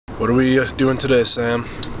What are we doing today, Sam?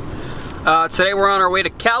 Today we're on our way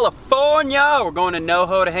to California. We're going to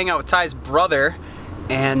NoHo to hang out with Ty's brother.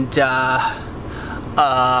 And yeah,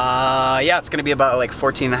 it's gonna be about like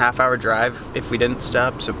 14.5-hour drive if we didn't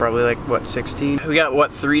stop. So probably like, what, 16? We got,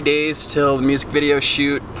 what, 3 days till the music video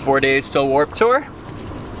shoot, 4 days till Warped Tour.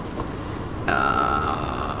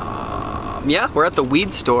 Yeah, we're at the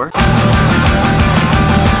weed store.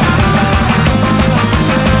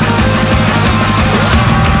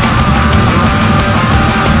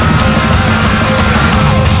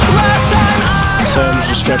 Sam's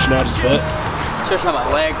just stretching out his butt. Stretching out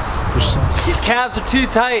my legs. These calves are too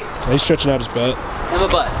tight. He's stretching out his butt. And my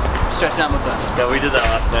butt. I'm stretching out my butt. Yeah, we did that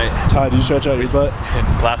last night. Ty, do you stretch out your butt?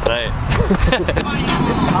 Last night.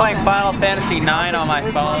 It's playing Final Fantasy 9 on my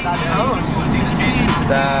phone.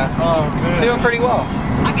 It's doing pretty well.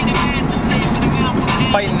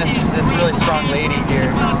 Fighting this really strong lady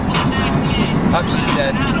here. Oh, she's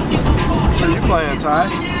dead. What are you playing, Ty?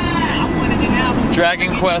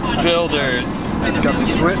 Dragon Quest Builders. He's got the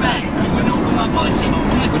Switch.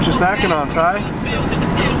 What you snacking on, Ty?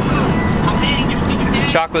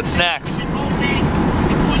 Chocolate snacks.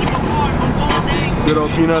 Good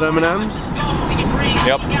old peanut M&Ms?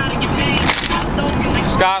 Yep.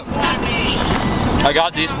 Scott, I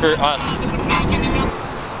got these for us.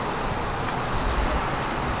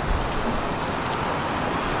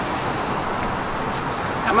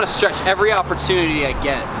 I'm gonna stretch every opportunity I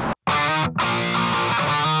get.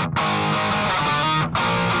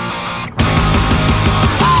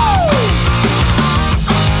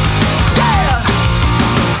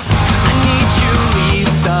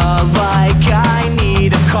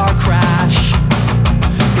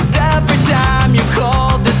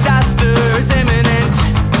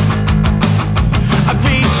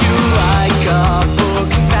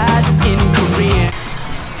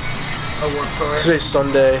 Today's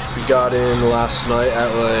Sunday. We got in last night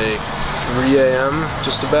at like 3 a.m.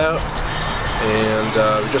 just about, and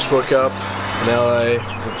we just woke up in LA.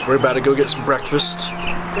 We're about to go get some breakfast.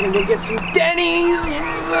 Gonna go get some Denny's.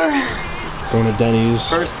 Going to Denny's.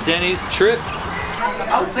 First Denny's trip.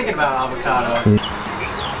 I was thinking about avocado.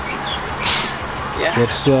 Yeah.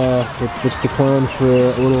 What's the plan for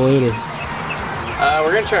a little later?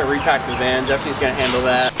 We're gonna try to repack the van. Jesse's gonna handle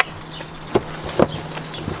that.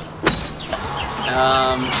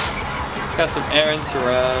 Got some errands to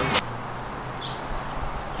run.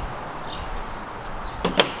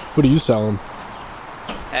 What are you selling?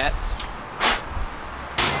 Hats.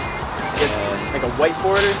 Like a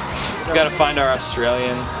whiteboarder. We gotta find our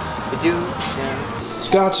Australian. We do. Yeah.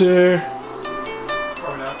 Scott's here.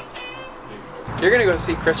 You're gonna go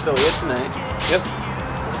see Chris D'Elia tonight. Yep.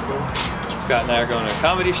 That's cool. Scott and I are going to a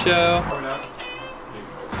comedy show.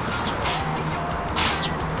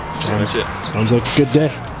 Sounds like a good day.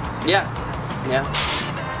 Yeah. Yeah.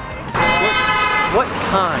 What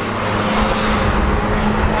kind?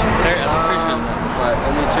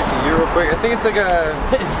 Let me check the year real quick. I think it's like a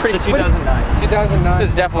Pretty 2009. 2009.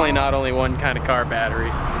 There's definitely not only one kind of car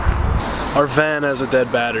battery. Our van has a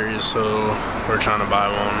dead battery, so we're trying to buy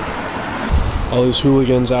one. All these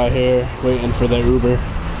hooligans out here waiting for their Uber.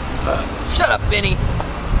 Shut up, Benny.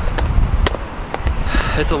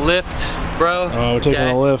 It's a lift, bro. Oh, we're taking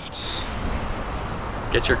a lift.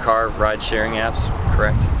 Get your car ride sharing apps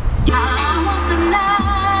correct.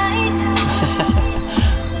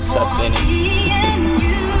 What's up, Benny?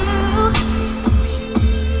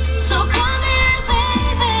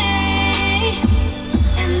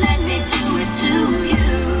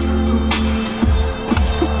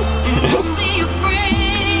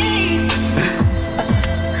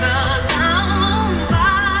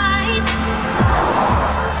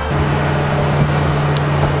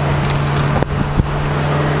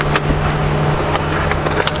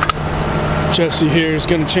 Jesse here is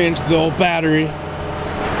going to change the old battery.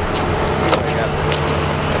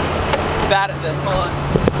 Bad at this, hold on.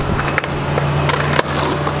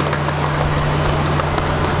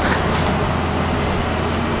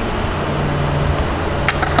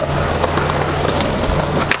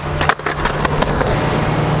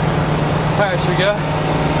 Alright, should we go?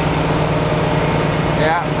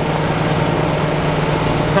 Yeah.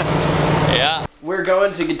 Yeah. We're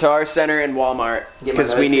going to Guitar Center and Walmart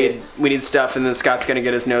because we need stuff, and then Scott's gonna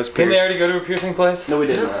get his nose pierced. Didn't they already go to a piercing place? No, we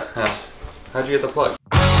did not. Oh. How'd you get the plug?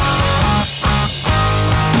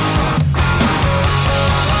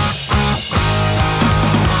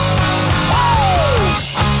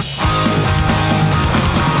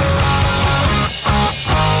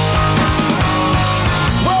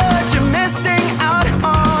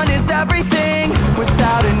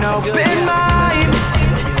 open mind.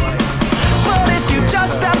 But if you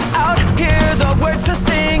just step out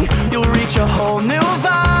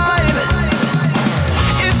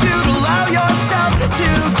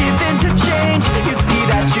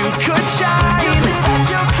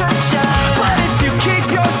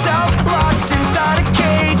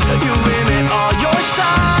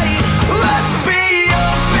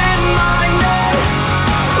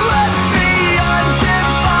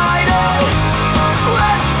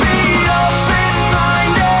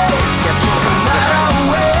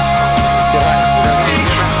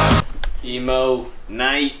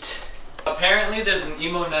apparently there's an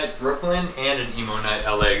emo night Brooklyn and an emo night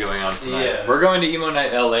LA going on tonight. Yeah. We're going to emo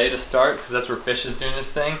night LA to start because that's where Fish is doing his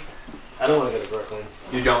thing. I don't want to go to Brooklyn.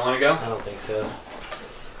 You don't want to go? I don't think so.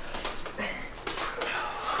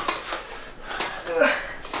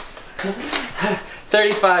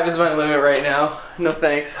 $35 is my limit right now. No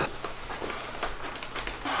thanks.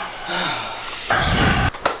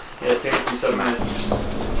 Yeah, it's 87 minutes.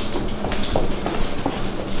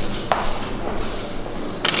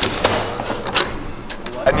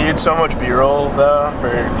 I need so much B-roll though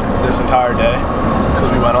for this entire day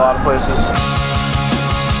because we went a lot of places.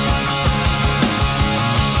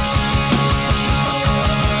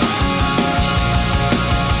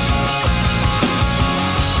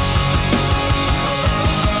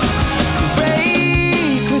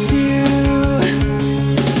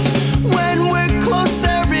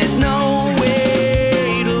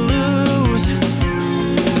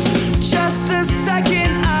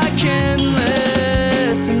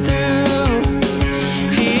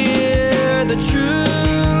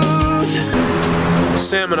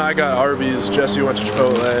 Sam and I got Arby's, Jesse went to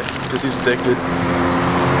Chipotle because he's addicted.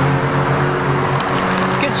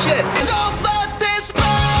 It's good shit.